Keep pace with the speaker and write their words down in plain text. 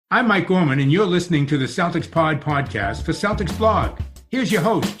I'm Mike Gorman, and you're listening to the CelticsPod podcast for Celtics Blog. Here's your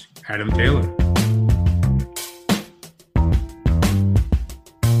host, Adam Taylor.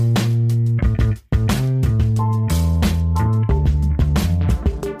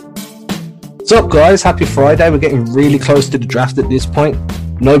 What's up, guys? Happy Friday. We're getting really close to the draft at this point.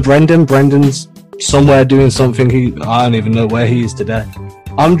 No Brendan. Brendan's somewhere doing something. I don't even know where he is today.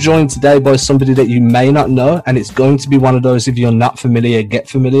 I'm joined today by somebody that you may not know, and it's going to be one of those, if you're not familiar, get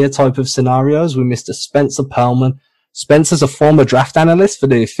familiar type of scenarios with Mr. Spencer Pearlman. Spencer's a former draft analyst for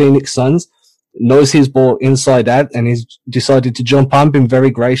the Phoenix Suns, knows his ball inside out, and he's decided to jump on, been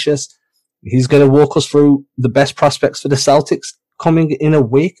very gracious. He's going to walk us through the best prospects for the Celtics coming in a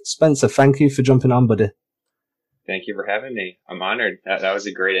week. Spencer, thank you for jumping on, buddy. Thank you for having me. I'm honored. That was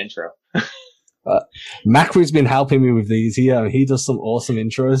a great intro. Macri's been helping me with these. He does some awesome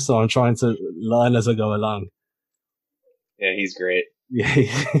intros, so I'm trying to learn as I go along. Yeah, he's great. Yeah.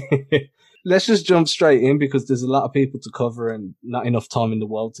 Let's just jump straight in because there's a lot of people to cover and not enough time in the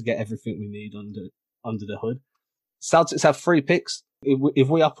world to get everything we need under the hood. Celtics have 3 picks. If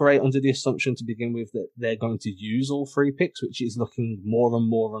we operate under the assumption to begin with that they're going to use all 3 picks, which is looking more and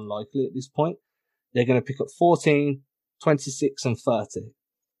more unlikely at this point, they're going to pick up 14, 26, and 30.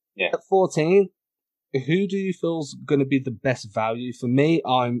 Yeah. At 14, who do you feel is going to be the best value? For me,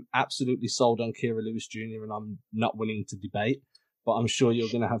 I'm absolutely sold on Kira Lewis Jr. and I'm not willing to debate, but I'm sure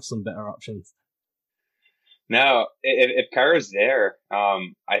you're going to have some better options. No, if Kyra's there,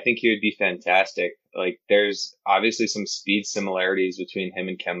 I think he would be fantastic. Like, there's obviously some speed similarities between him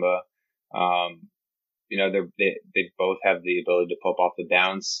and Kemba. They both have the ability to pop off the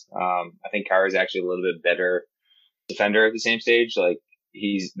bounce. I think Kyra's actually a little bit better defender at the same stage. Like,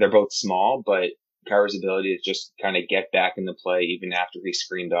 they're both small, but Kyra's ability to just kind of get back into play even after he's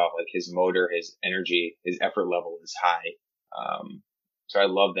screened off, like his motor, his energy, his effort level is high. So I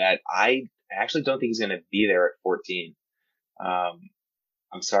love that. I actually don't think he's going to be there at 14.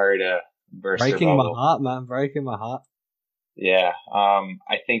 I'm sorry to burst your bubble. Breaking my heart, man. Breaking my heart. Yeah.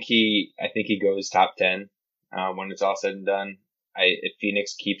 I think he goes top 10 when it's all said and done. If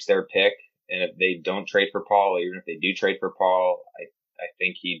Phoenix keeps their pick, and if they don't trade for Paul, or even if they do trade for Paul, I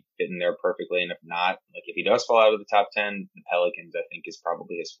think he'd fit in there perfectly. And if not, like if he does fall out of the top 10, the Pelicans, I think, is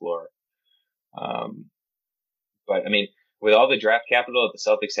probably his floor. But I mean, with all the draft capital that the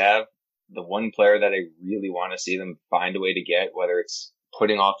Celtics have, the one player that I really want to see them find a way to get, whether it's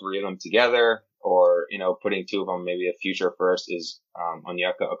putting all 3 of them together or, putting 2 of them, maybe a future first, is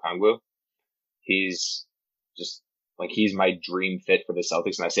Onyeka Okongwu. He's just he's my dream fit for the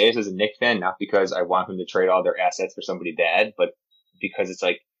Celtics. And I say this as a Knicks fan, not because I want them to trade all their assets for somebody bad, but because it's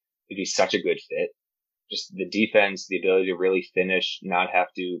it'd be such a good fit. Just the defense, the ability to really finish, not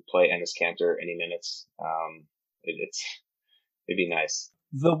have to play Enes Kanter any minutes. It'd be nice.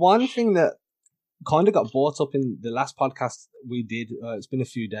 The one thing that kind of got brought up in the last podcast we did, it's been a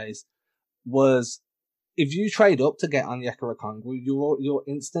few days, was if you trade up to get Onyeka Okongwu, you're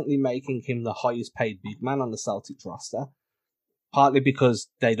instantly making him the highest paid big man on the Celtics roster, partly because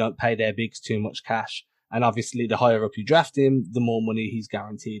they don't pay their bigs too much cash. And obviously, the higher up you draft him, the more money he's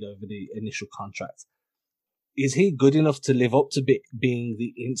guaranteed over the initial contract. Is he good enough to live up to being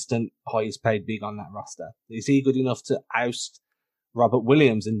the instant highest paid big on that roster? Is he good enough to oust Robert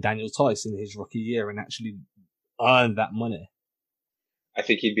Williams and Daniel Tice in his rookie year and actually earn that money? I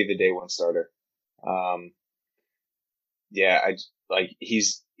think he'd be the day one starter.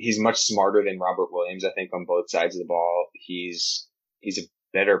 He's much smarter than Robert Williams, I think, on both sides of the ball. He's a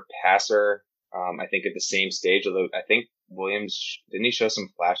better passer. I think at the same stage, although I think Williams, didn't he show some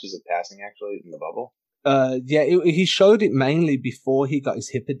flashes of passing actually in the bubble? He showed it mainly before he got his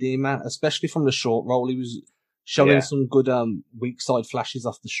hip edema, especially from the short roll. He was showing some good weak side flashes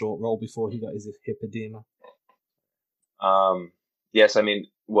off the short roll before he got his hip edema. Yes, I mean,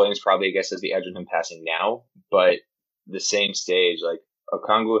 Williams probably, I guess, has the edge on him passing now, but the same stage, like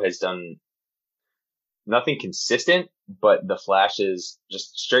Okongwu has done nothing consistent, but the flashes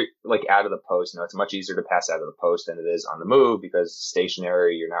just straight, out of the post. It's much easier to pass out of the post than it is on the move because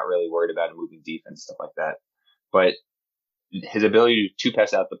stationary, you're not really worried about a moving defense, stuff like that. But his ability to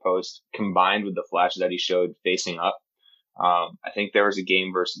pass out the post combined with the flashes that he showed facing up, I think there was a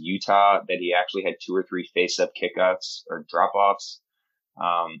game versus Utah that he actually had 2 or 3 face-up kickouts or drop-offs.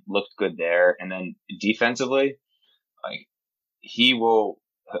 Looked good there. And then defensively, he'll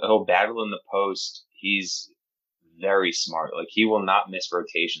battle in the post. He's very smart. He will not miss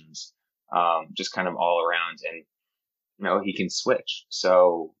rotations, just kind of all around. And, he can switch.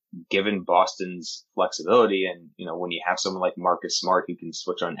 So given Boston's flexibility and, when you have someone like Marcus Smart who can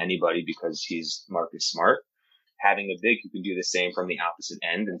switch on anybody because he's Marcus Smart, having a big who can do the same from the opposite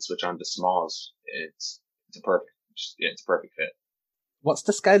end and switch on to smalls, it's a perfect fit. What's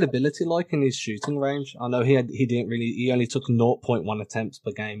the scalability like in his shooting range? I know he only took 0.1 attempts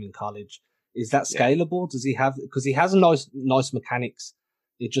per game in college. Is that scalable? Does he have, because he has a nice mechanics.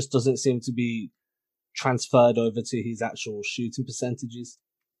 It just doesn't seem to be transferred over to his actual shooting percentages.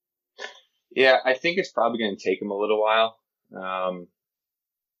 Yeah, I think it's probably going to take him a little while.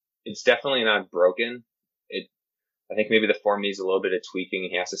 It's definitely not broken. I think maybe the form needs a little bit of tweaking.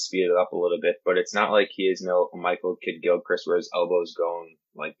 He has to speed it up a little bit, but it's not like he is no Michael Kidd-Gilchrist where his elbow's going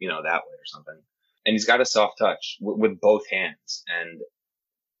like, that way or something. And he's got a soft touch with both hands. And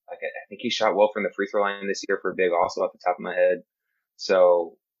like, I think he shot well from the free throw line this year for big also off the top of my head.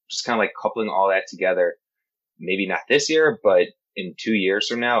 So just kind of like coupling all that together, maybe not this year, but in 2 years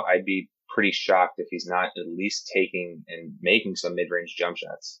from now, I'd be pretty shocked if he's not at least taking and making some mid-range jump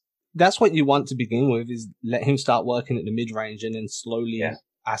shots. That's what you want to begin with, is let him start working at the mid-range and then slowly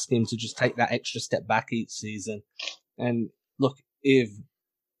ask him to just take that extra step back each season. And look, if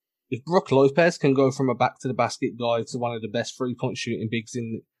Brook Lopez can go from a back-to-the-basket guy to one of the best three-point shooting bigs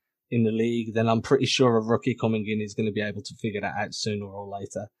in the league, then I'm pretty sure a rookie coming in is going to be able to figure that out sooner or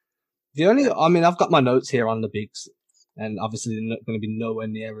later. I've got my notes here on the bigs, and obviously they're not going to be nowhere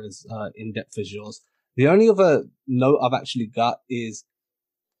near as in-depth as yours. The only other note I've actually got is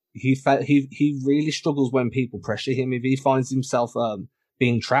he really struggles when people pressure him. If he finds himself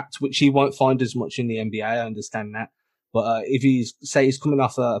being trapped, which he won't find as much in the NBA, I understand that. But if he's coming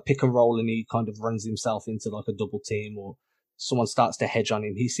off a pick and roll and he kind of runs himself into like a double team, or someone starts to hedge on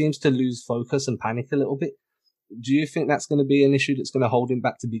him, he seems to lose focus and panic a little bit. Do you think that's going to be an issue that's going to hold him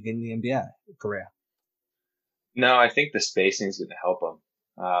back to begin the NBA career? No, I think the spacing is going to help him.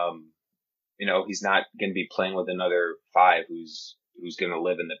 He's not going to be playing with another five who's going to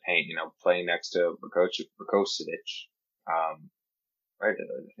live in the paint, playing next to Rakocevic. Right? I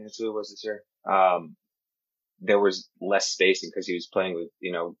think that's who it was this year. There was less spacing because he was playing with,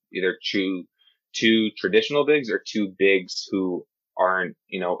 either two traditional bigs or two bigs who aren't,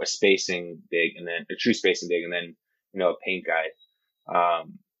 a spacing big and then a true spacing big and then, a paint guy.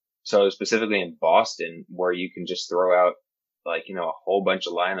 So specifically in Boston, where you can just throw out like, a whole bunch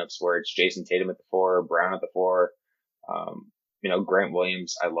of lineups where it's Jason Tatum at the 4, Brown at the 4, Grant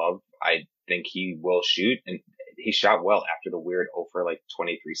Williams, I think he will shoot, and he shot well after the weird 0 for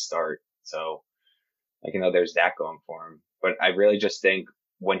 23 start. So, there's that going for him. But I really just think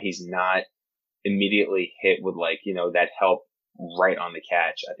when he's not immediately hit with that help right on the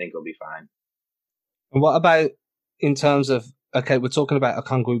catch, I think he'll be fine. And what about in terms of, okay, we're talking about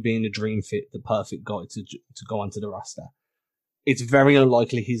Okongwu being the dream fit, the perfect guy to go onto the roster. It's very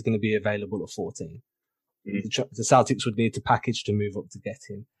unlikely he's going to be available at 14. Mm-hmm. The Celtics would need to package to move up to get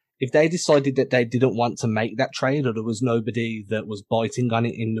him. If they decided that they didn't want to make that trade, or there was nobody that was biting on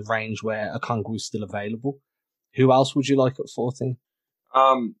it in the range where Okongwu is still available, who else would you like at 14?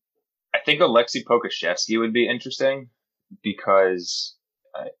 I think Alexei Pokusevski would be interesting because,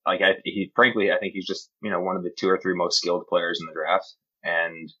 I think he's just, one of the 2 or 3 most skilled players in the draft.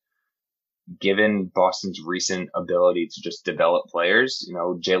 And given Boston's recent ability to just develop players,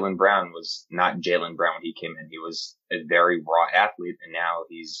 Jaylen Brown was not Jaylen Brown when he came in. He was a very raw athlete, and now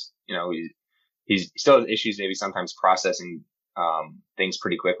he's still has issues maybe sometimes processing things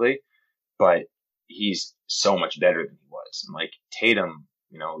pretty quickly, but he's so much better than he was. And Tatum,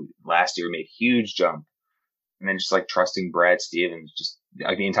 last year made a huge jump, and then just trusting Brad Stevens, just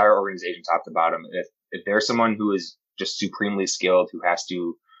the entire organization top to bottom. If there's someone who is just supremely skilled, who has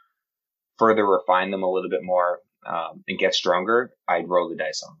to further refine them a little bit more and get stronger, I'd roll the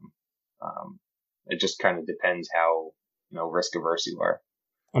dice on them. It just kind of depends how risk averse you are.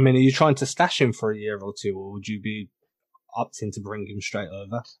 I mean, are you trying to stash him for a year or two, or would you be opting to bring him straight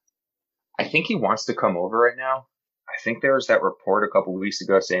over? I think he wants to come over right now. I think there was that report a couple of weeks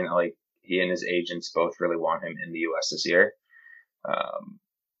ago saying that he and his agents both really want him in the U.S. this year.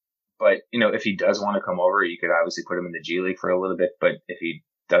 But if he does want to come over, you could obviously put him in the G League for a little bit. But if he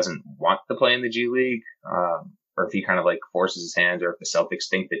doesn't want to play in the G League, or if he kind of forces his hands, or if the Celtics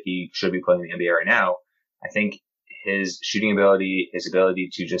think that he should be playing in the NBA right now, I think his shooting ability, his ability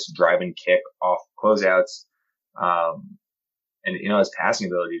to just drive and kick off closeouts, and his passing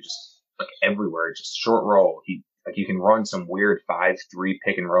ability, just everywhere, just short roll. You can run some weird 5-3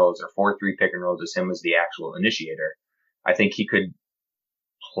 pick and rolls or 4-3 pick and rolls as him as the actual initiator. I think he could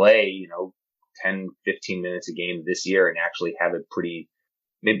play, 10, 15 minutes a game this year and actually have a pretty,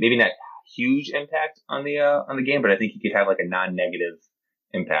 maybe not huge impact on the game, but I think he could have a non-negative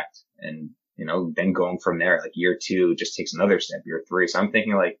impact. And, then going from there, year 2 just takes another step, year 3. So I'm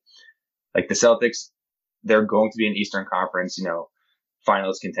thinking the Celtics, they're going to be an Eastern Conference,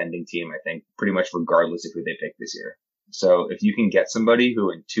 finals contending team, I think, pretty much regardless of who they pick this year. So if you can get somebody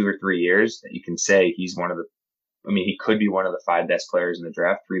who in 2 or 3 years that you can say he could be one of the 5 best players in the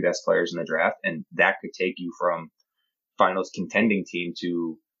draft, 3 best players in the draft, and that could take you from finals contending team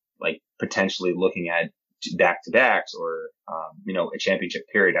to like potentially looking at back to backs or, a championship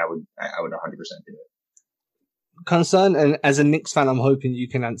period. I would 100% do it. Concern, and as a Knicks fan, I'm hoping you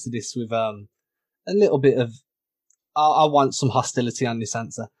can answer this with a little bit of. I want some hostility on this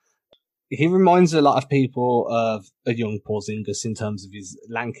answer. He reminds a lot of people of a young Porzingis in terms of his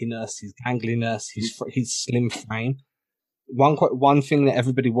lankiness, his gangliness, his slim frame. One thing that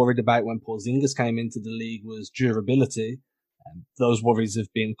everybody worried about when Porzingis came into the league was durability. And those worries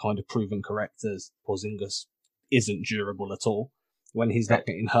have been kind of proven correct, as Porzingis isn't durable at all. When he's not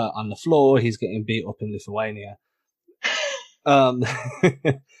getting hurt on the floor, he's getting beat up in Lithuania.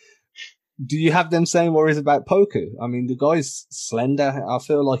 Do you have them same worries about Poku? I mean, the guy's slender. I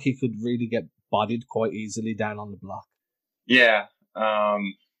feel like he could really get bodied quite easily down on the block. Yeah. I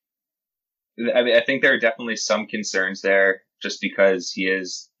think there are definitely some concerns there just because he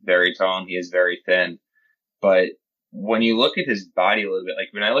is very tall and he is very thin. But when you look at his body a little bit,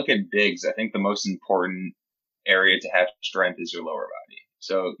 like when I look at bigs, I think the most important area to have strength is your lower body.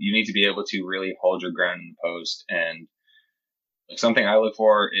 So you need to be able to really hold your ground in the post. And like something I look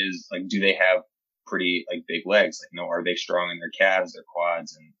for is like, do they have pretty like big legs? Like, are they strong in their calves, their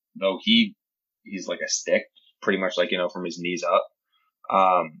quads? And though he's like a stick, pretty much like, from his knees up,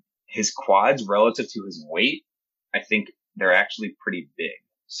 his quads relative to his weight, I think they're actually pretty big.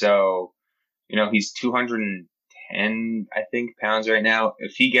 So, he's 210, I think, pounds right now.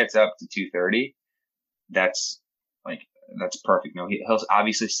 If he gets up to 230, that's perfect. He'll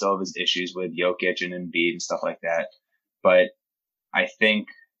obviously still have his issues with Jokic and Embiid and stuff like that. But I think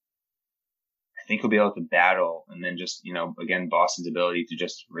he'll be able to battle, and then just, again, Boston's ability to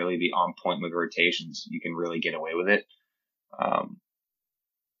just really be on point with rotations, you can really get away with it.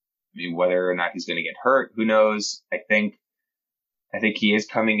 Whether or not he's going to get hurt, who knows? I think he is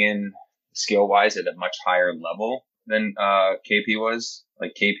coming in skill wise at a much higher level than KP was.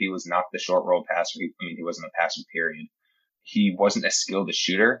 Like KP was not the short roll passer. He wasn't a passer, period. He wasn't as skilled a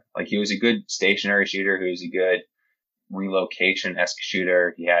shooter. Like he was a good stationary shooter. He was a good relocation-esque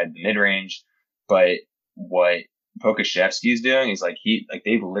shooter. He had the mid range, but what Pokusevski's doing is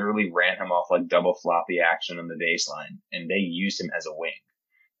they've literally ran him off like double floppy action on the baseline, and they used him as a wing.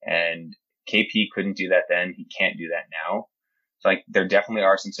 And KP couldn't do that then. He can't do that now. So there definitely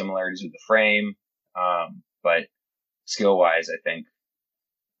are some similarities with the frame. But skill wise, I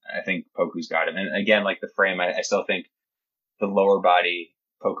think Poku's got him. And again, like the frame, I still think the lower body,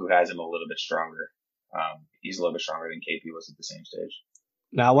 Poku has him a little bit stronger. He's a little bit stronger than KP was at the same stage.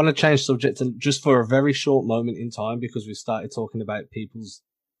 Now, I want to change subject and just for a very short moment in time, because we started talking about people's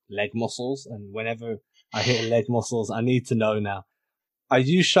leg muscles. And whenever I hear leg muscles, I need to know now. Are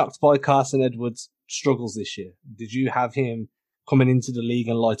you shocked by Carson Edwards' struggles this year? Did you have him coming into the league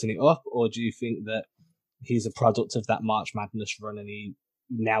and lighting it up, or do you think that he's a product of that March Madness run and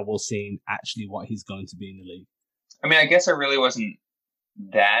now we're seeing actually what he's going to be in the league? I guess I really wasn't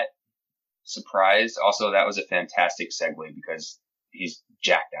that surprised. Also, that was a fantastic segue because he's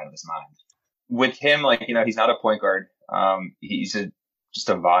jacked out of his mind. With him, he's not a point guard. He's just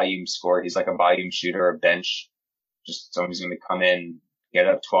a volume scorer. He's like a volume shooter, a bench, just someone who's going to come in, get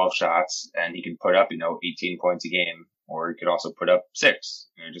up 12 shots, and he can put up, 18 points a game, or he could also put up 6.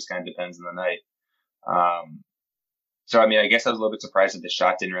 It just kind of depends on the night. So, I guess I was a little bit surprised that the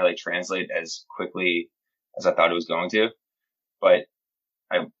shot didn't really translate as quickly as I thought it was going to, but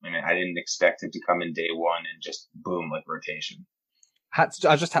I didn't expect him to come in day one and just boom, like rotation.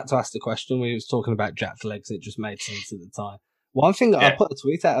 I just had to ask the question when he was talking about jacked legs. It just made sense at the time. One thing I put a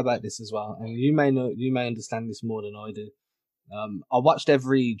tweet out about this as well, and you may understand this more than I do. I watched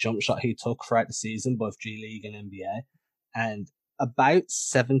every jump shot he took throughout the season, both G League and NBA, and about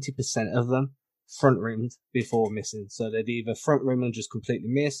 70% of them front rimmed before missing. So they'd either front rim and just completely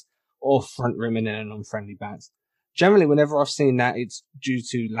miss, or front rimming in an unfriendly bounce. Generally, whenever I've seen that, it's due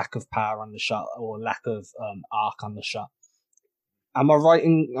to lack of power on the shot or lack of arc on the shot. Am I right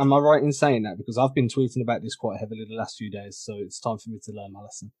in saying that? Because I've been tweeting about this quite heavily the last few days, so it's time for me to learn my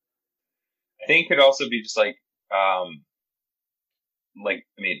lesson. I think it could also be just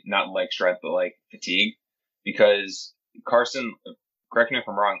not leg strength, but like fatigue, because Carson, correct me if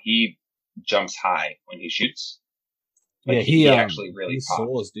I'm wrong, he jumps high when he shoots. He actually really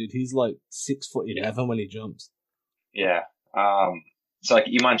soars, dude. He's like 6'11" when he jumps. Yeah. So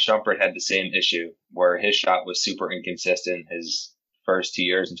Iman Shumpert had the same issue where his shot was super inconsistent. His first 2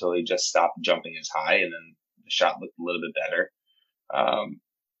 years until he just stopped jumping as high, and then the shot looked a little bit better.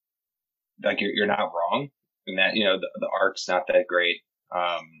 Like you're not wrong in that, the arc's not that great.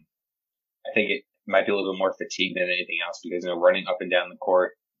 I think it might be a little bit more fatigue than anything else because, running up and down the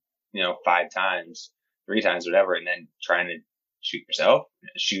court, 5 times, 3 times, whatever, and then trying to shoot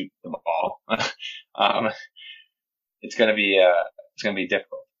the ball. It's going to be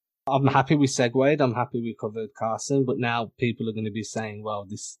difficult. I'm happy we segued. I'm happy we covered Carson, but now people are going to be saying, well,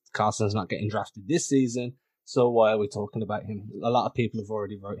 this Carson's not getting drafted this season, so why are we talking about him? A lot of people have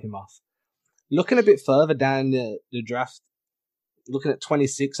already wrote him off. Looking a bit further down the draft, looking at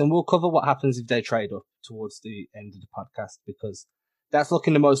 26, and we'll cover what happens if they trade up towards the end of the podcast, because that's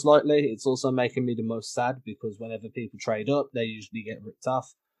looking the most likely. It's also making me the most sad because whenever people trade up, they usually get ripped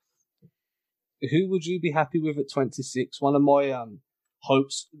off. Who would you be happy with at 26? One of my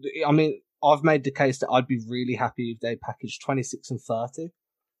hopes, I mean, I've made the case that I'd be really happy if they packaged 26 and 30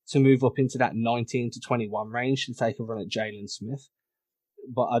 to move up into that 19 to 21 range to take a run at Jalen Smith.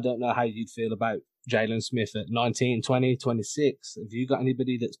 But I don't know how you'd feel about Jalen Smith at 19, 20, 26. Have you got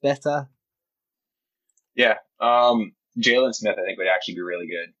anybody that's better? Yeah. Jalen Smith, I think, would actually be really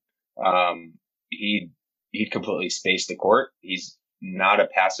good. He'd completely space the court. He's not a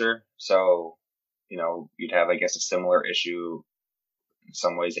passer, so you'd have, I guess, a similar issue in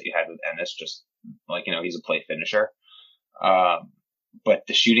some ways that you had with Ennis. Just like he's a play finisher, but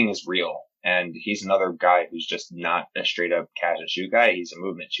the shooting is real, and he's another guy who's just not a straight up catch and shoot guy. He's a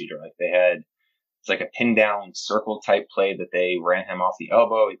movement shooter. Like it's like a pin down circle type play that they ran him off the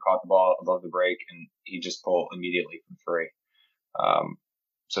elbow. He caught the ball above the break and he just pulled immediately from 3.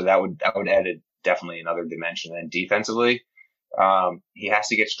 So that would add definitely another dimension. And defensively, he has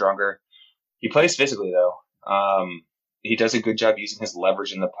to get stronger. He plays physically though. He does a good job using his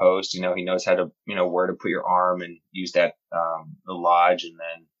leverage in the post. He knows how to, where to put your arm and use that, the lodge, and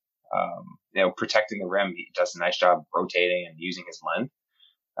then, protecting the rim. He does a nice job rotating and using his length.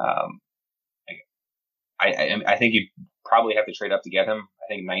 I think you probably have to trade up to get him. I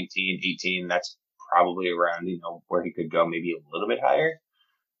think 19, 18, that's probably around, where he could go, maybe a little bit higher.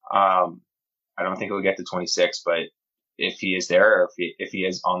 I don't think he'll get to 26, but if he is there, or if he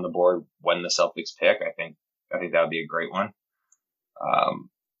is on the board when the Celtics pick, I think that would be a great one.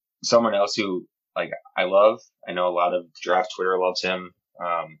 Someone else who I love, I know a lot of draft Twitter loves him.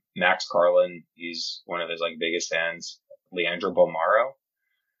 Max Carlin, he's one of his biggest fans. Leandro Bolmaro.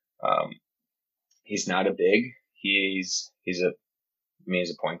 He's not a big. He's a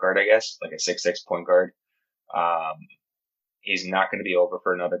point guard, I guess, like a 6'6" point guard. He's not going to be over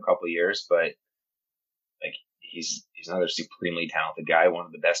for another couple of years, but he's another supremely talented guy, one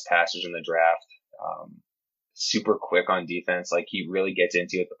of the best passers in the draft. Super quick on defense. He really gets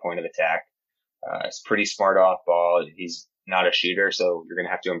into it at the point of attack. He's pretty smart off ball. He's not a shooter, so you're going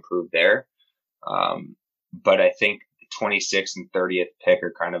to have to improve there. But I think the 26th and 30th pick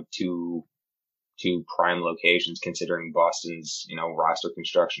are kind of two prime locations, considering Boston's, roster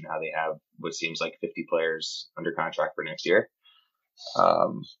construction, how they have what seems like 50 players under contract for next year.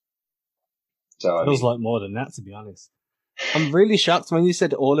 So it feels like more than that, to be honest. I'm really shocked when you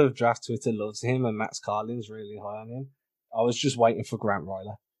said all of draft Twitter loves him and Max Carlin's really high on him. I was just waiting for Grant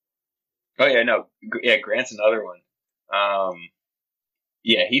Ryler. Oh yeah, no, yeah, Grant's another one.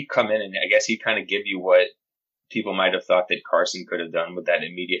 Yeah, he'd come in and I guess he'd kind of give you what people might have thought that Carson could have done with that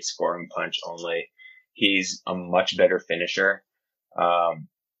immediate scoring punch. Only he's a much better finisher.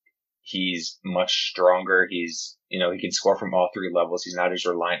 He's much stronger. He's, he can score from all 3 levels. He's not as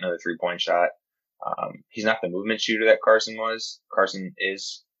reliant on the 3-point shot. He's not the movement shooter that Carson was. Carson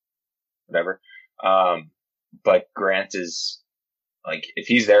is, whatever. But Grant is, if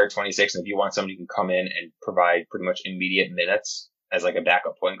he's there at 26, and if you want somebody who can come in and provide pretty much immediate minutes as a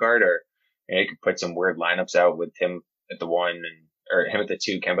backup point guard, or you could put some weird lineups out with him at the 1 or him at the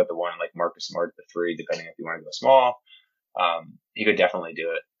 2, Kemba at the 1, Marcus Smart at the 3, depending if you want to go small. He could definitely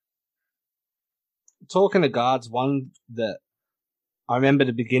do it. Talking of guards, one that I remember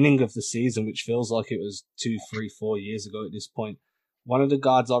the beginning of the season, which feels like it was 2, 3, 4 years ago at this point. One of the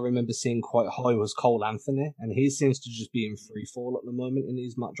guards I remember seeing quite high was Cole Anthony, and he seems to just be in free fall at the moment in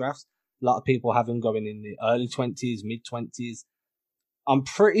these mock drafts. A lot of people have him going in the early 20s, mid-20s. I'm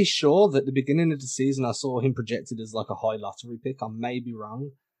pretty sure that at the beginning of the season I saw him projected as a high lottery pick. I may be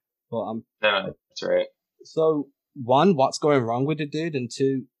wrong, but No, that's right. So, 1, what's going wrong with the dude? And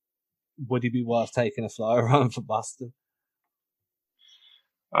 2, would he be worth taking a flyer around for Boston?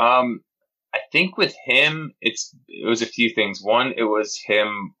 I think with him, it was a few things. One, it was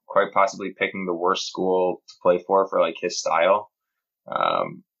him quite possibly picking the worst school to play for his style.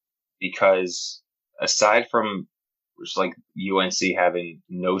 Because aside from which is like UNC having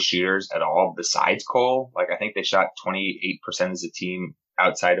no shooters at all besides Cole. Like I think they shot 28% as a team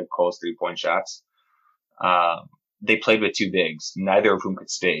outside of Cole's 3-point shots. They played with two bigs, neither of whom could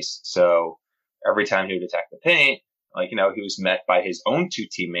space. So every time he would attack the paint, like, he was met by his own two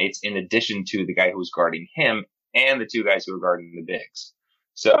teammates in addition to the guy who was guarding him and the two guys who were guarding the bigs.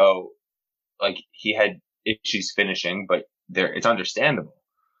 So like he had issues finishing, but it's understandable.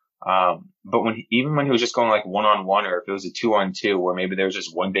 But even when he was just going like 1-on-1, or if it was a 2-on-2 where maybe there was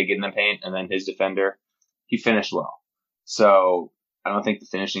just one big in the paint and then his defender, he finished well. So I don't think the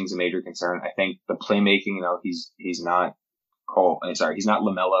finishing is a major concern. I think the playmaking, he's not Cole. He's not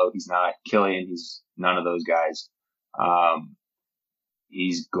LaMelo. He's not Killian. He's none of those guys.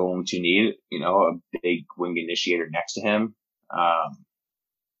 He's going to need, a big wing initiator next to him.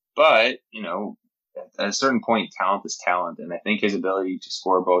 But, at a certain point, talent is talent. And I think his ability to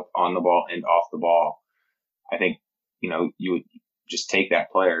score both on the ball and off the ball, I think, you would just take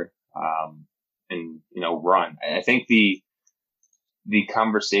that player, and, run. I think the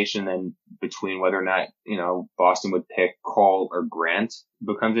conversation then between whether or not, Boston would pick Cole or Grant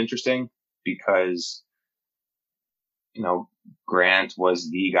becomes interesting because, Grant was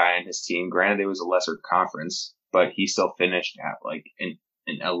the guy on his team. Granted, it was a lesser conference, but he still finished at like an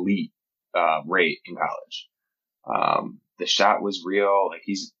elite rate in college. The shot was real. Like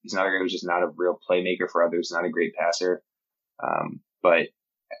he's not a guy who's just not a real playmaker for others, not a great passer. But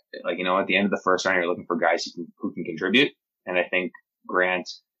like, at the end of the first round, you're looking for guys who can contribute. And I think Grant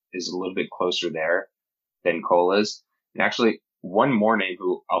is a little bit closer there than Cole is. And actually, one more name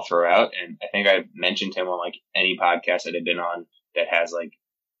who I'll throw out, and I think I've mentioned him on like any podcast that I've been on that has like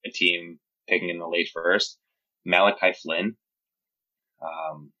a team picking in the late first, Malachi Flynn,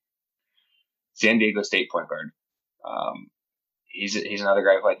 San Diego State point guard. He's another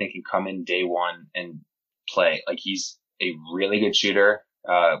guy who I think can come in day one and play. Like he's a really good shooter,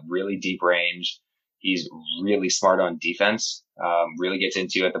 really deep range. He's really smart on defense, really gets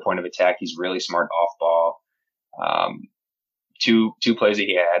into you at the point of attack. He's really smart off ball. Two plays that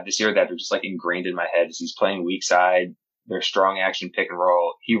he had this year that are just like ingrained in my head is he's playing weak side. They're strong action pick and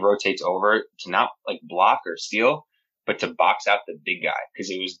roll. He rotates over to not like block or steal, but to box out the big guy because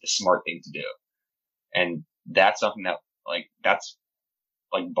it was the smart thing to do. And that's something that that's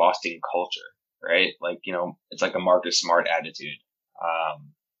like Boston culture, right? Like, it's like a Marcus Smart attitude.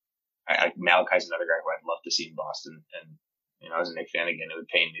 Malachi's another guy who I'd love to see in Boston. And, as a Knicks fan again, it would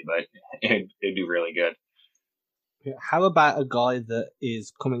pain me, but it'd be really good. How about a guy that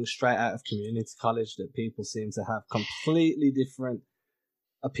is coming straight out of community college that people seem to have completely different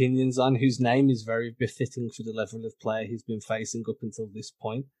opinions on, whose name is very befitting for the level of player he's been facing up until this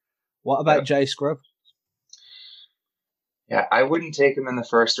point? What about Jay Scrubb? Yeah, I wouldn't take him in the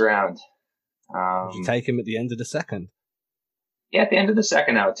first round. Would you take him at the end of the second? Yeah, at the end of the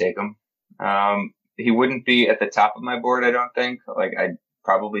second, I would take him. He wouldn't be at the top of my board, I don't think. Like, I'd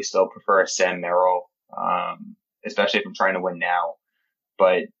probably still prefer a Sam Merrill, especially if I'm trying to win now.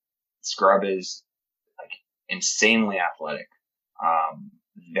 But Scrubb is like insanely athletic.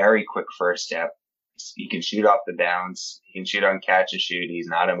 Very quick first step. He can shoot off the bounce. He can shoot on catch and shoot. He's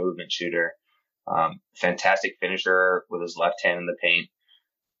not a movement shooter. Fantastic finisher with his left hand in the paint.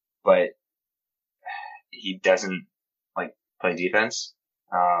 But he doesn't play defense.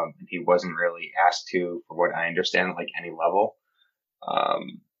 He wasn't really asked to, for what I understand, at any level.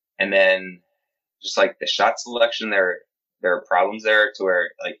 And then just the shot selection, there are problems there to where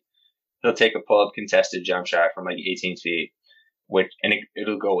he'll take a pull-up contested jump shot from 18 feet, and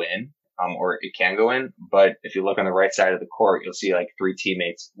it'll go in, or it can go in. But if you look on the right side of the court, you'll see 3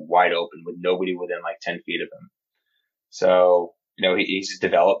 teammates wide open with nobody within 10 feet of him. So, he's a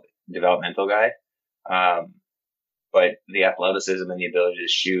developmental guy. But the athleticism and the ability to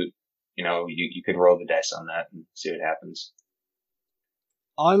shoot, you could roll the dice on that and see what happens.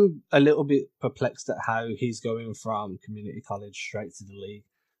 I'm a little bit perplexed at how he's going from community college straight to the league.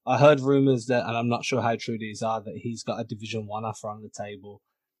 I heard rumors that, and I'm not sure how true these are, that he's got a Division I offer on the table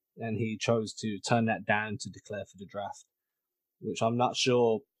and he chose to turn that down to declare for the draft, which I'm not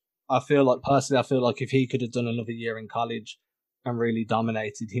sure. Personally, I feel like if he could have done another year in college and really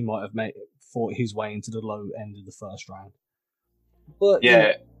dominated, he might have fought his way into the low end of the first round. But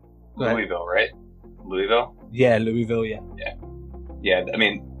yeah, Louisville, right? Louisville? Yeah, Louisville, yeah. Yeah, I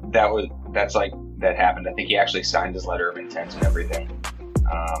mean, that happened. I think he actually signed his letter of intent and everything.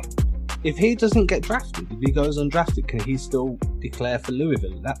 If he doesn't get drafted, if he goes undrafted, can he still declare for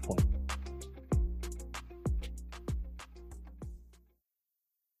Louisville at that point?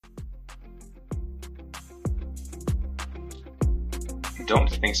 I don't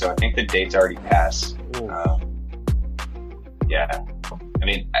think so. I think the date's already passed. Yeah. I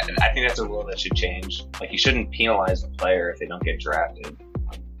mean, I think that's a rule that should change. Like, you shouldn't penalize the player if they don't get drafted.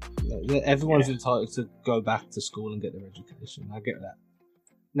 Everyone's entitled to go back to school and get their education. I get that.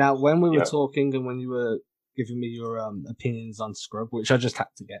 Now, when we were talking and when you were giving me your opinions on Scrub, which I just had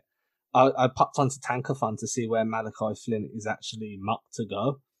to get, I popped onto Tankathon to see where Malachi Flynn is actually mocked to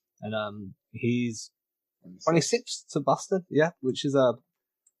go. And he's 26th to Boston, which is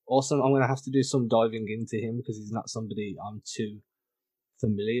awesome. I'm going to have to do some diving into him because he's not somebody I'm too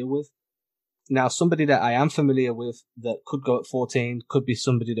familiar with. Now, somebody that I am familiar with that could go at 14, could be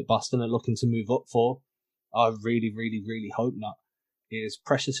somebody that Boston are looking to move up for. I really, really, really hope not. Is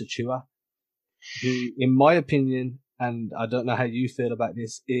Precious Achua, who, in my opinion, and I don't know how you feel about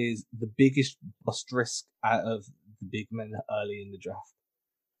this, is the biggest bust risk out of the big men early in the draft.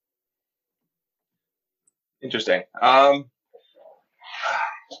 Interesting. I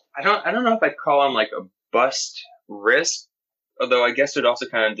don't know if I'd call him like a bust risk, although I guess it would also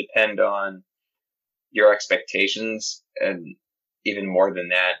kind of depend on your expectations, and even more than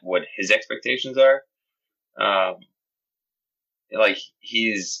that, what his expectations are. Like,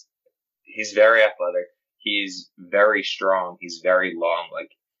 he's very athletic. He's very strong. He's very long. Like,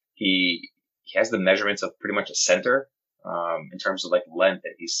 he has the measurements of pretty much a center, in terms of like length,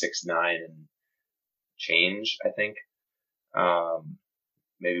 and he's 6'9" and change, I think.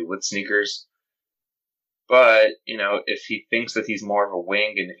 Maybe with sneakers. But, if he thinks that he's more of a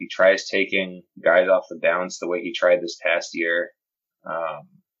wing, and if he tries taking guys off the bounce the way he tried this past year,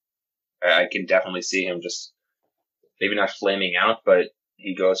 I can definitely see him just maybe not flaming out, but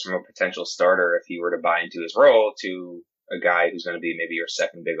he goes from a potential starter, if he were to buy into his role, to a guy who's going to be maybe your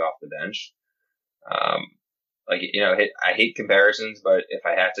second big off the bench. I hate comparisons, but if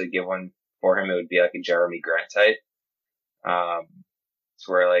I had to give one for him, it would be like a Jeremy Grant type. It's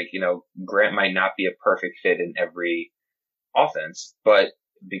where, like, Grant might not be a perfect fit in every offense, but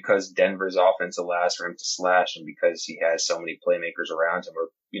because Denver's offense allows for him to slash, and because he has so many playmakers around him,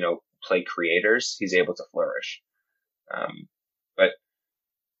 or, play creators, he's able to flourish. But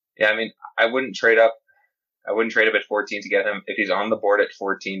yeah, I mean, I wouldn't trade up at 14 to get him. If he's on the board at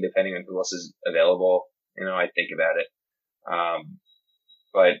 14, depending on who else is available, I'd think about it.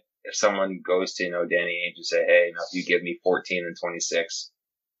 But if someone goes to, Danny Ainge and say, hey, if you give me 14 and 26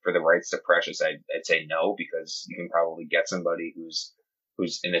 for the rights to Precious, I'd say no, because you can probably get somebody who's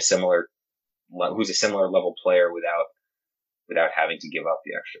in a similar level player without having to give up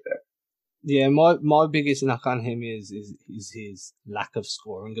the extra pick. Yeah, my biggest knock on him is his lack of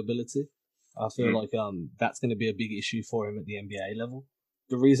scoring ability. I feel like that's going to be a big issue for him at the NBA level.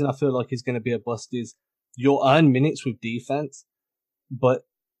 The reason I feel like he's going to be a bust is you'll earn minutes with defense, but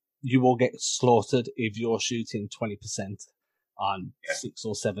you will get slaughtered if you're shooting 20% on 6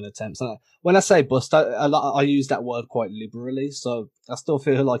 or 7 attempts. When I say bust, I use that word quite liberally, so I still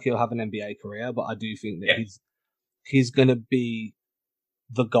feel like he'll have an NBA career, but I do think that he's going to be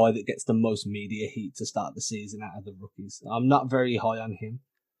the guy that gets the most media heat to start the season out of the rookies. I'm not very high on him.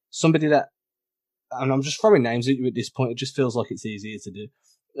 Somebody that, and I'm just throwing names at you at this point, it just feels like it's easier to do.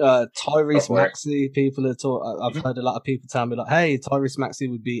 Tyrese Maxey, people are I've heard a lot of people tell me, like, hey, Tyrese Maxey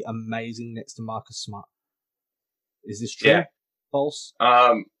would be amazing next to Marcus Smart. Is this true? Yeah. False?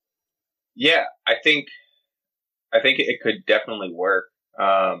 Yeah, I think it could definitely work.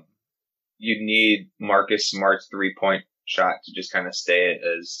 You need Marcus Smart's 3-point shot to just kind of stay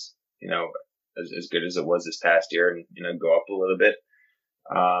as good as it was this past year, and go up a little bit.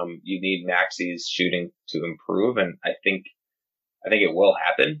 You need Maxey's shooting to improve, and I think it will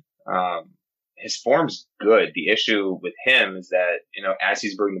happen. His form's good. The issue with him is that, as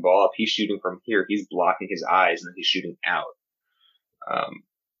he's bringing the ball up, he's shooting from here. He's blocking his eyes, and then he's shooting out.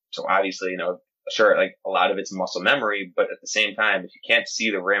 So obviously, sure, like, a lot of it's muscle memory, but at the same time, if you can't see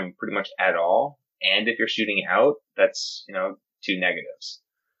the rim pretty much at all, and if you're shooting out, that's, two negatives.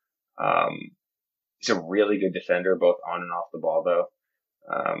 He's a really good defender, both on and off the ball, though.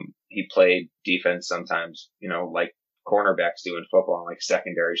 He played defense sometimes, like cornerbacks do in football, and like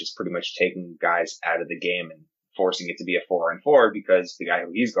secondary, just pretty much taking guys out of the game and forcing it to be a 4-on-4 because the guy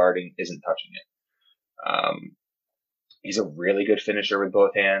who he's guarding isn't touching it. He's a really good finisher with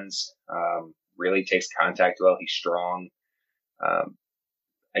both hands, really takes contact well. He's strong.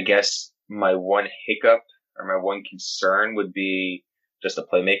 I guess my one hiccup or my one concern would be just the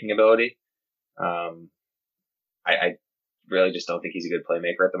playmaking ability. I really just don't think he's a good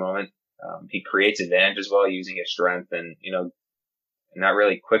playmaker at the moment. He creates advantage as well using his strength and, not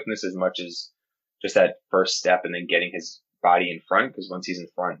really quickness as much as just that first step and then getting his body in front, because once he's in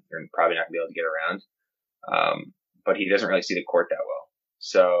front, you're probably not going to be able to get around. But he doesn't really see the court that well.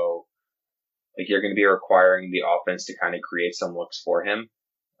 So like you're going to be requiring the offense to kind of create some looks for him,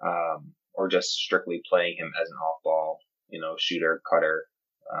 or just strictly playing him as an off-ball, shooter, cutter,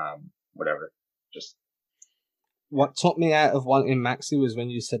 whatever. Just what took me out of wanting Maxi was when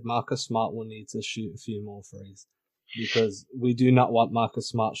you said Marcus Smart will need to shoot a few more threes, because we do not want Marcus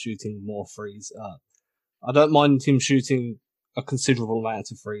Smart shooting more threes. I don't mind him shooting a considerable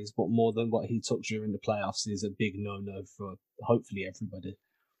amount of threes, but more than what he took during the playoffs is a big no-no for hopefully everybody.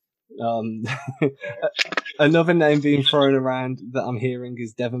 Another name being thrown around that I'm hearing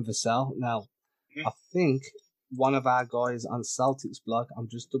is Devin Vassell. Now, I think one of our guys on Celtics blog, I'm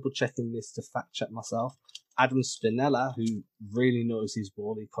just double checking this to fact check myself, Adam Spinella, who really knows his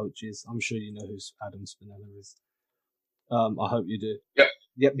ball, he coaches. I'm sure you know who Adam Spinella is. I hope you do.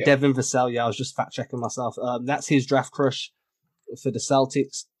 Yep. Devin Vassell. Yeah, I was just fact checking myself. That's his draft crush for the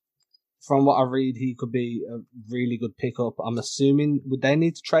Celtics. From what I read, he could be a really good pickup. I'm assuming, would they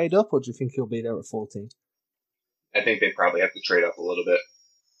need to trade up, or do you think he'll be there at 14? I think they probably have to trade up a little bit.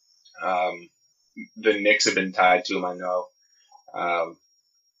 The Knicks have been tied to him, I know.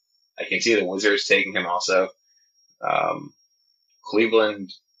 I can see the Wizards taking him also.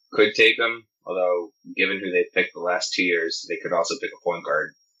 Cleveland could take him, although given who they've picked the last 2 years, they could also pick a point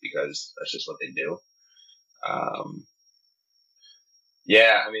guard because that's just what they do.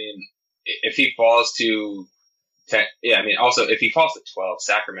 Yeah, I mean, if he falls to 10, also if he falls to 12,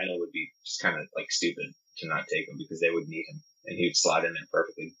 Sacramento would be just kind of like stupid to not take him because they would need him and he would slide in there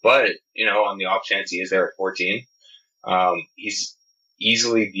perfectly. But, on the off chance he is there at 14, he's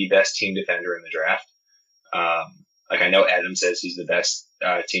easily the best team defender in the draft. I know Adam says he's the best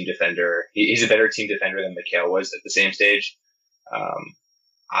team defender. He's a better team defender than Mikal was at the same stage.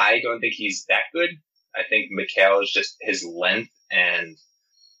 I don't think he's that good. I think Mikal is just his length and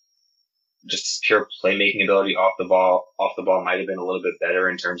just his pure playmaking ability off the ball might have been a little bit better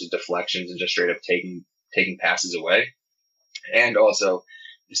in terms of deflections and just straight up taking passes away. And also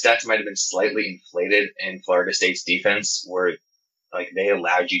the stats might have been slightly inflated in Florida State's defense where they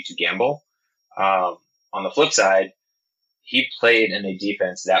allowed you to gamble. On the flip side, he played in a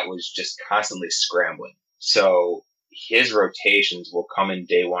defense that was just constantly scrambling. So his rotations will come in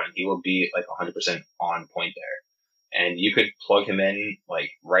day one. He will be 100% on point there. And you could plug him in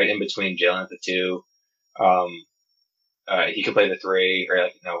right in between Jalen at the 2. He could play the 3 or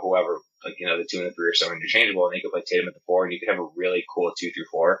whoever, the 2 and the 3 are so interchangeable, and he could play Tatum at the 4, and you could have a really cool 2 through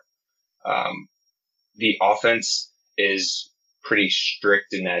 4. The offense is pretty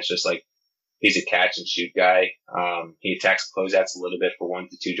strict in that it's just he's a catch and shoot guy. He attacks closeouts a little bit for 1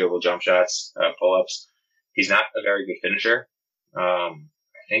 to 2 dribble jump shots, pull-ups. He's not a very good finisher. I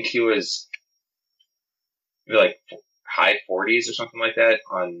think he was maybe high 40s or something like that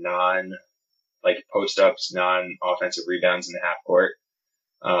on post-ups, non-offensive rebounds in the half court,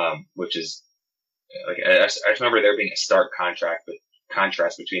 which is I just remember there being a stark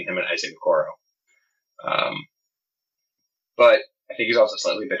contrast between him and Isaac Okoro. But I think he's also a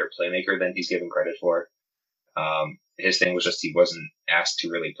slightly better playmaker than he's given credit for. His thing was just he wasn't asked to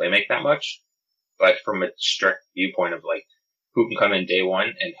really playmake that much. But from a strict viewpoint of who can come in day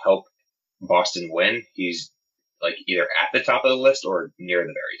one and help Boston win, he's either at the top of the list or near the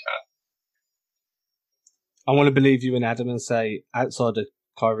very top. I want to believe you and Adam and say outside of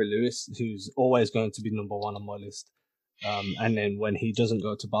Kyrie Lewis, who's always going to be number 1 on my list. And then when he doesn't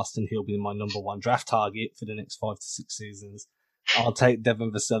go to Boston, he'll be my number 1 draft target for the next 5 to 6 seasons. I'll take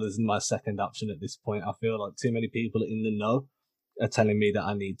Devin Vassell as my second option at this point. I feel like too many people in the know are telling me that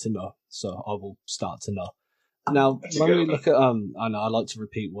I need to know, so I will start to know. Now, when we look at I know I like to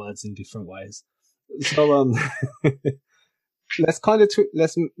repeat words in different ways. So let's kind of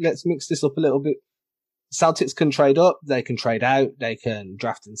let's mix this up a little bit. Celtics can trade up, they can trade out, they can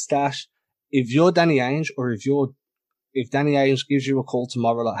draft and stash. If you're Danny Ainge, or if Danny Ainge gives you a call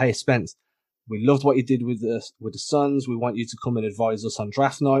tomorrow, hey Spence, we loved what you did with the Suns. We want you to come and advise us on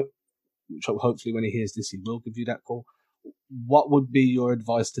draft night, which hopefully when he hears this, he will give you that call. What would be your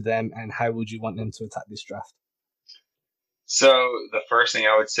advice to them, and how would you want them to attack this draft? So the first thing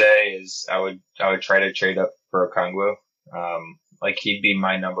I would say is I would try to trade up for Okongwu. He'd be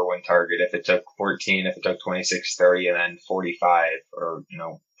my number 1 target if it took 14, if it took 26, 30, and then 45 or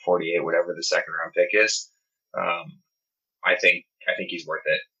 48, whatever the second round pick is. I think he's worth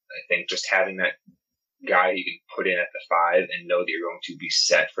it. I think just having that guy you can put in at the 5 and know that you're going to be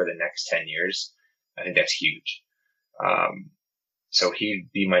set for the next 10 years, I think that's huge. So he'd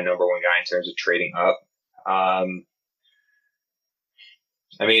be my number 1 guy in terms of trading up.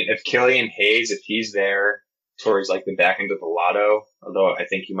 If Killian Hayes, if he's there towards the back end of the lotto, although I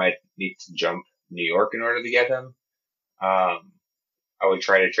think you might need to jump New York in order to get him, I would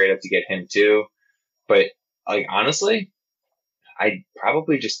try to trade up to get him too. But like honestly, I'd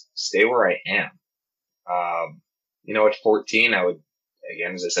probably just stay where I am. At 14, I would,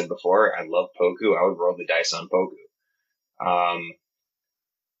 again, as I said before, I love Poku. I would roll the dice on Poku.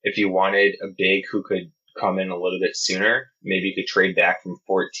 If you wanted a big who could come in a little bit sooner, maybe you could trade back from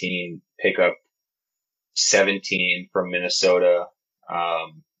 14, pick up 17 from Minnesota,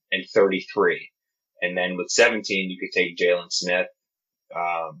 and 33. And then with 17, you could take Jalen Smith.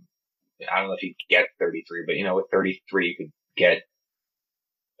 I don't know if you get 33, but with 33, you could get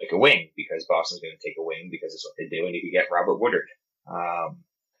like a wing because Boston's going to take a wing because it's what they do. And you could get Robert Woodard. I'm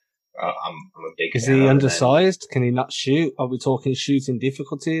a big Is fan he of undersized? Can he not shoot? Are we talking shooting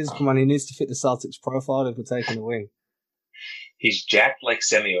difficulties? Come on, he needs to fit the Celtics profile if we're taking a wing. He's jacked like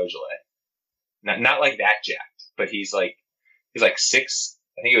Semi Ojeleye. Not like that jacked, but he's like 6,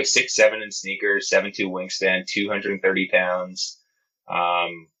 I think it was 6'7" in sneakers, 7'2" wingspan, 230 pounds.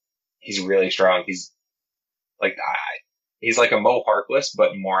 He's really strong. He's like a Mo Harkless,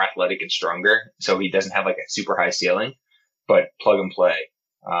 but more athletic and stronger. So he doesn't have like a super high ceiling, but plug and play.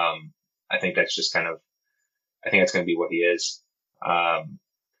 I think that's just I think that's going to be what he is. I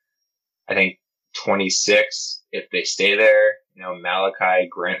think 26, if they stay there, Malachi,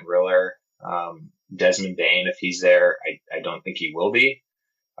 Grant Riller, Desmond Bain, if he's there, I don't think he will be.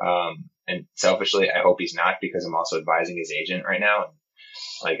 And selfishly, I hope he's not because I'm also advising his agent right now. And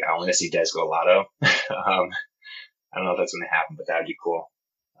like, I want to see Des go lotto. I don't know if that's going to happen, but that'd be cool.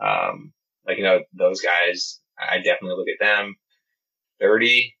 Those guys, I definitely look at them.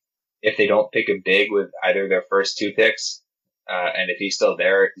 30, if they don't pick a big with either their first 2 picks, and if he's still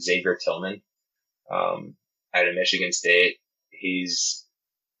there, Xavier Tillman, out of Michigan State. He's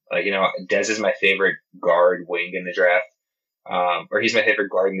Des is my favorite guard wing in the draft. Or he's my favorite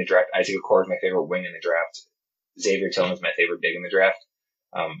guard in the draft. Isaac Okoro is my favorite wing in the draft. Xavier Tillman is my favorite big in the draft.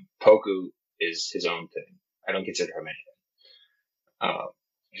 Poku is his own thing. I don't consider him anything.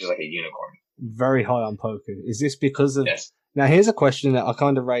 He's just like a unicorn. Very high on Poku. Is this because of... Yes. Now, here's a question that I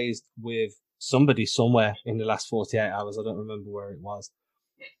kind of raised with somebody somewhere in the last 48 hours. I don't remember where it was.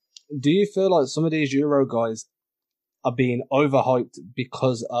 Do you feel like some of these Euro guys are being overhyped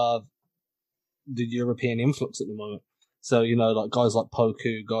because of the European influx at the moment? So, like guys like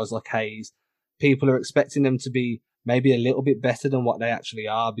Poku, guys like Hayes, people are expecting them to be maybe a little bit better than what they actually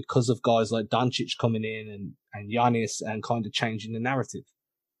are because of guys like Doncic coming in and Giannis and kind of changing the narrative.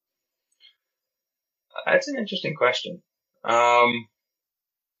 That's an interesting question. I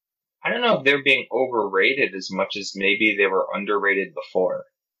don't know if they're being overrated as much as maybe they were underrated before.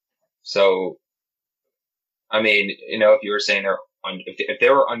 So, I mean, if you were saying if they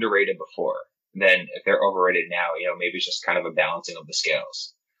were underrated before, then if they're overrated now, maybe it's just kind of a balancing of the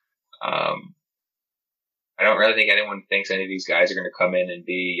scales. I don't really think anyone thinks any of these guys are going to come in and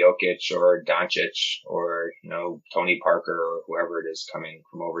be Jokic or Doncic or, Tony Parker or whoever it is coming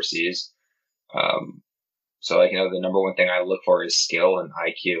from overseas. So the number one thing I look for is skill and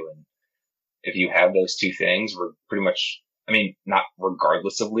IQ. And if you have those two things, we're pretty much, not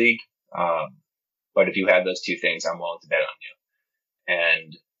regardless of league. But if you have those two things, I'm willing to bet on you.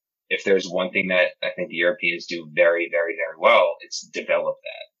 And if there's one thing that I think the Europeans do very, very, very well, it's develop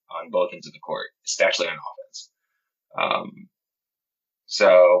that on both ends of the court, especially on offense.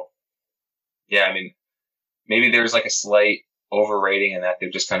 So yeah, maybe there's like a slight overrating in that they're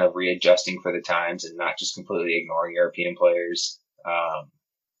just kind of readjusting for the times and not just completely ignoring European players.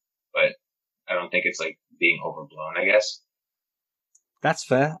 But I don't think it's like being overblown, I guess. That's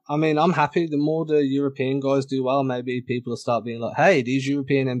fair. I'm happy. The more the European guys do well, maybe people will start being like, hey, these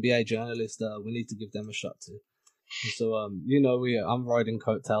European NBA journalists, we need to give them a shot too. And so, I'm riding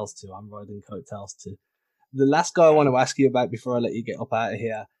coattails too. The last guy I want to ask you about before I let you get up out of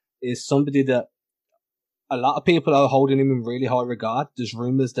here is somebody that a lot of people are holding him in really high regard. There's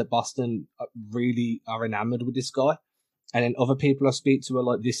rumors that Boston really are enamored with this guy. And then other people I speak to are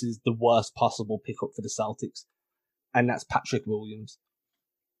like, this is the worst possible pickup for the Celtics. And that's Patrick Williams.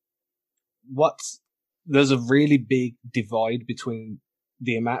 There's a really big divide between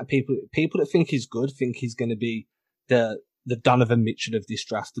the amount of people that think he's good, think he's going to be the Donovan Mitchell of this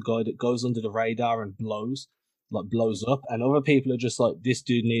draft, the guy that goes under the radar and blows up. And other people are just like, this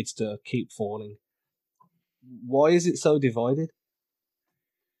dude needs to keep falling. Why is it so divided?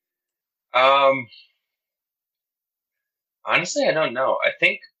 Honestly, I don't know. I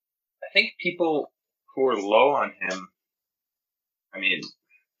think people who are low on him,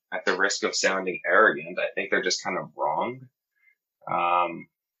 at the risk of sounding arrogant, I think they're just kind of wrong.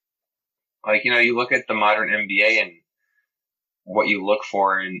 You look at the modern NBA and what you look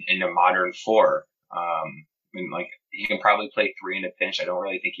for in a modern four. mean, like, he can probably play 3 in a pinch. I don't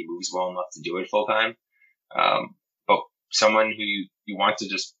really think he moves well enough to do it full time. But someone who you want to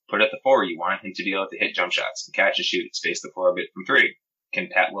just put at the 4, you want him to be able to hit jump shots and catch and shoot, space the floor a bit from 3. Can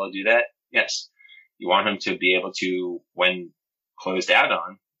Pat Will do that? Yes. You want him to be able to, when closed out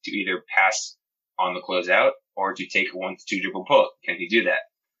on, to either pass on the closeout or to take a 1-2 dribble pull. Can he do that?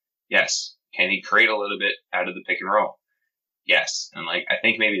 Yes. Can he create a little bit out of the pick and roll? Yes. And like, I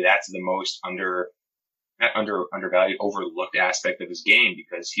think maybe that's the most undervalued, overlooked aspect of his game,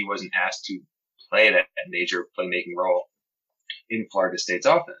 because he wasn't asked to play that major playmaking role in Florida State's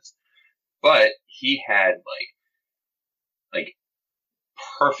offense. But he had like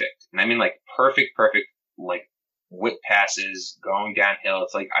perfect, and I mean like perfect, like whip passes going downhill.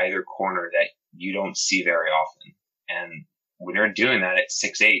 It's like either corner that you don't see very often. And when you're doing that at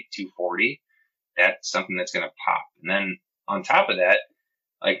 6'8", 240, that's something that's going to pop. And then on top of that,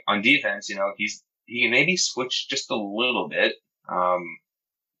 like on defense, you know, he maybe switch just a little bit.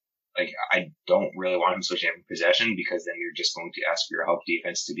 Like, I don't really want him switching every possession, because then you're just going to ask for your help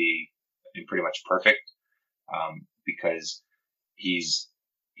defense to be pretty much perfect. Because he's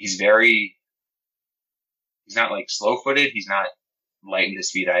not like slow footed. He's not light in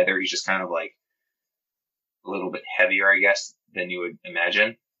his feet either. He's just kind of like a little bit heavier, I guess, than you would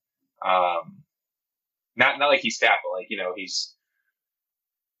imagine. Not like he's fat, but like, you know, he's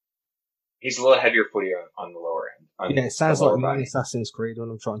a little heavier footy on the lower end. Yeah, it sounds like my Assassin's Creed when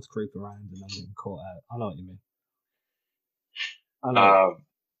I'm trying to creep around and I'm getting caught out. I know what you mean.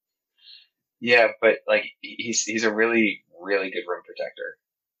 Yeah, but like he's a really, really good rim protector.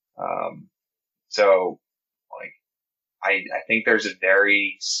 So like I think there's a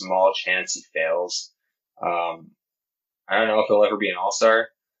very small chance he fails. I don't know if he'll ever be an all-star.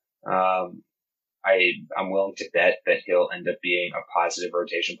 I'm willing to bet that he'll end up being a positive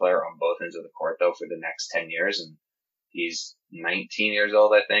rotation player on both ends of the court, though, for the next 10 years. And he's 19 years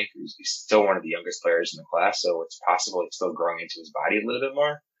old, I think. He's still one of the youngest players in the class, so it's possible he's still growing into his body a little bit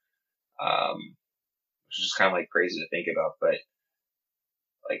more, which is just kind of like crazy to think about. But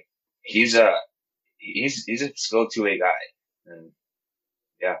like, he's a skilled two-way guy, and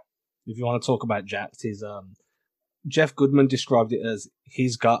yeah. If you want to talk about jacked, he's Jeff Goodman described it as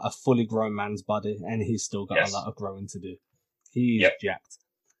he's got a fully grown man's body and he's still got a lot of growing to do. He's jacked.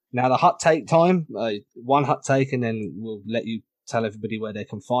 Now, the hot take time, one hot take, and then we'll let you tell everybody where they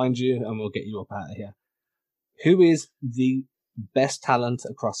can find you and we'll get you up out of here. Who is the best talent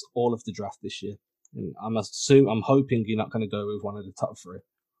across all of the draft this year? And I'm hoping you're not going to go with one of the top 3.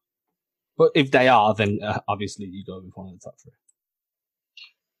 But if they are, then obviously you go with one of the top 3.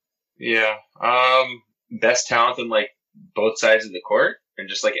 Yeah. Best talent in like both sides of the court and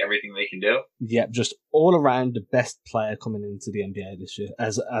just like everything they can do. Yeah, just all around the best player coming into the NBA this year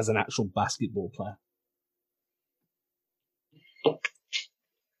as an actual basketball player.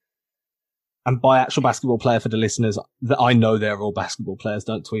 And by actual basketball player, for the listeners, that I know they're all basketball players,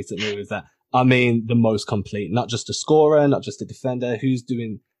 don't tweet at me with that. I mean the most complete, not just a scorer, not just a defender, who's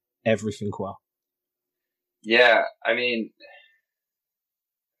doing everything well. Yeah, I mean,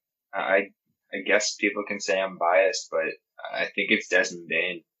 I guess people can say I'm biased, but I think it's Desmond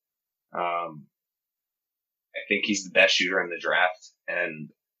Bane. I think he's the best shooter in the draft, and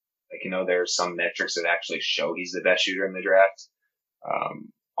like, you know, there's some metrics that actually show he's the best shooter in the draft.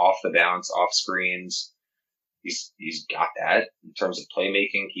 Off the bounce, off screens, he's got that. In terms of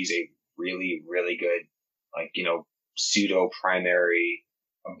playmaking, he's a really, really good, like, you know, pseudo primary,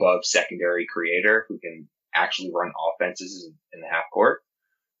 above secondary creator who can actually run offenses in the half court.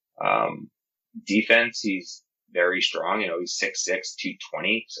 Defense, he's very strong. You know, he's 6'6",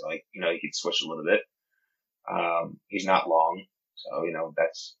 220. So like, you know, he could switch a little bit. He's not long. So, you know,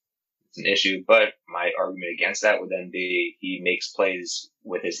 it's an issue. But my argument against that would then be he makes plays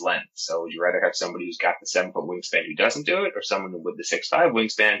with his length. So would you rather have somebody who's got the 7-foot wingspan who doesn't do it, or someone with the 6'5"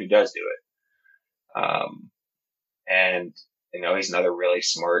 wingspan who does do it? And, you know, he's another really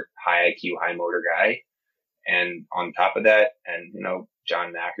smart, high IQ, high motor guy. And on top of that, and, you know,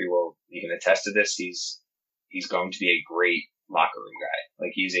 John Macri he can attest to this, he's going to be a great locker room guy.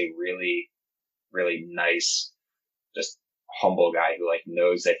 Like, he's a really, really nice, just humble guy who like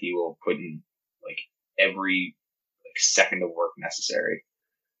knows that he will put in like every like second of work necessary.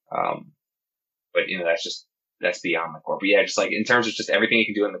 But you know, that's beyond the court. But yeah, just like in terms of just everything he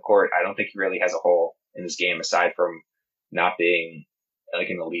can do in the court, I don't think he really has a hole in this game aside from not being like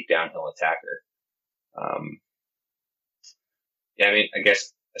an elite downhill attacker. Yeah, I mean, I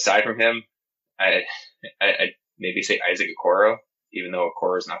guess aside from him, I maybe say Isaac Okoro, even though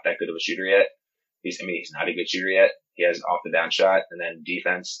Okoro is not that good of a shooter yet. He's not a good shooter yet. He has off the bounce shot, and then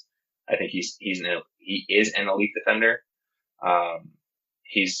defense. I think he is an elite defender.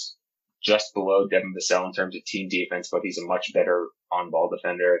 He's just below Devin Vassell in terms of team defense, but he's a much better on-ball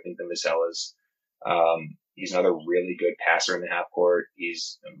defender, I think, than Vassell is. He's another really good passer in the half court.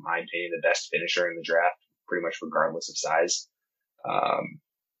 He's, in my opinion, the best finisher in the draft, pretty much regardless of size.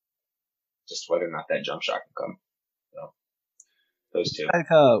 Just whether or not that jump shot can come. So, those two.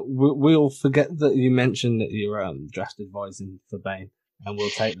 We'll forget that you mentioned that you're draft advising for Bane, and we'll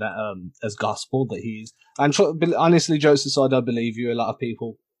take that as gospel that he's. And honestly, jokes aside, I believe you. A lot of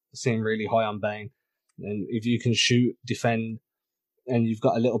people seem really high on Bane, and if you can shoot, defend, and you've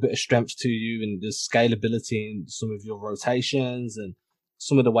got a little bit of strength to you, and there's scalability in some of your rotations and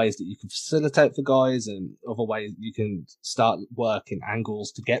some of the ways that you can facilitate for guys, and other ways you can start working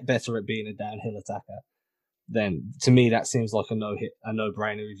angles to get better at being a downhill attacker, then to me that seems like a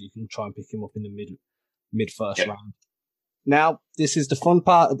no-brainer if you can try and pick him up in the mid first round. Now, this is the fun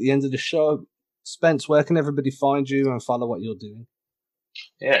part at the end of the show. Spence, where can everybody find you and follow what you're doing?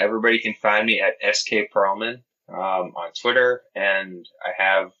 Yeah, everybody can find me at SK Pearlman on Twitter, and I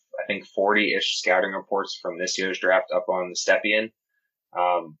have, I think, 40-ish scouting reports from this year's draft up on the Stepien.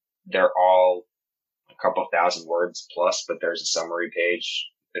 They're all a couple thousand words plus, but there's a summary page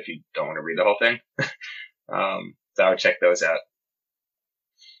if you don't want to read the whole thing. So I would check those out.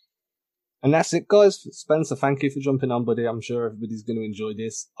 And that's it, guys. Spencer, thank you for jumping on, buddy. I'm sure everybody's going to enjoy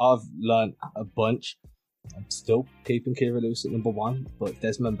this. I've learned a bunch. I'm still keeping Kira Lewis at number 1, but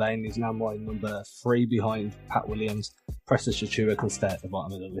Desmond Bane is now my number 3 behind Pat Williams. Precious Achua can stay at the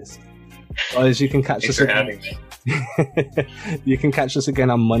bottom of the list. Guys, you can catch us again. You can catch us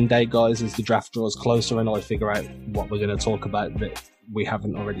again on Monday, guys, as the draft draws closer and I figure out what we're going to talk about that we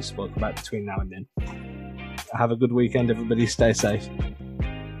haven't already spoke about between now and then. Have a good weekend, everybody. Stay safe.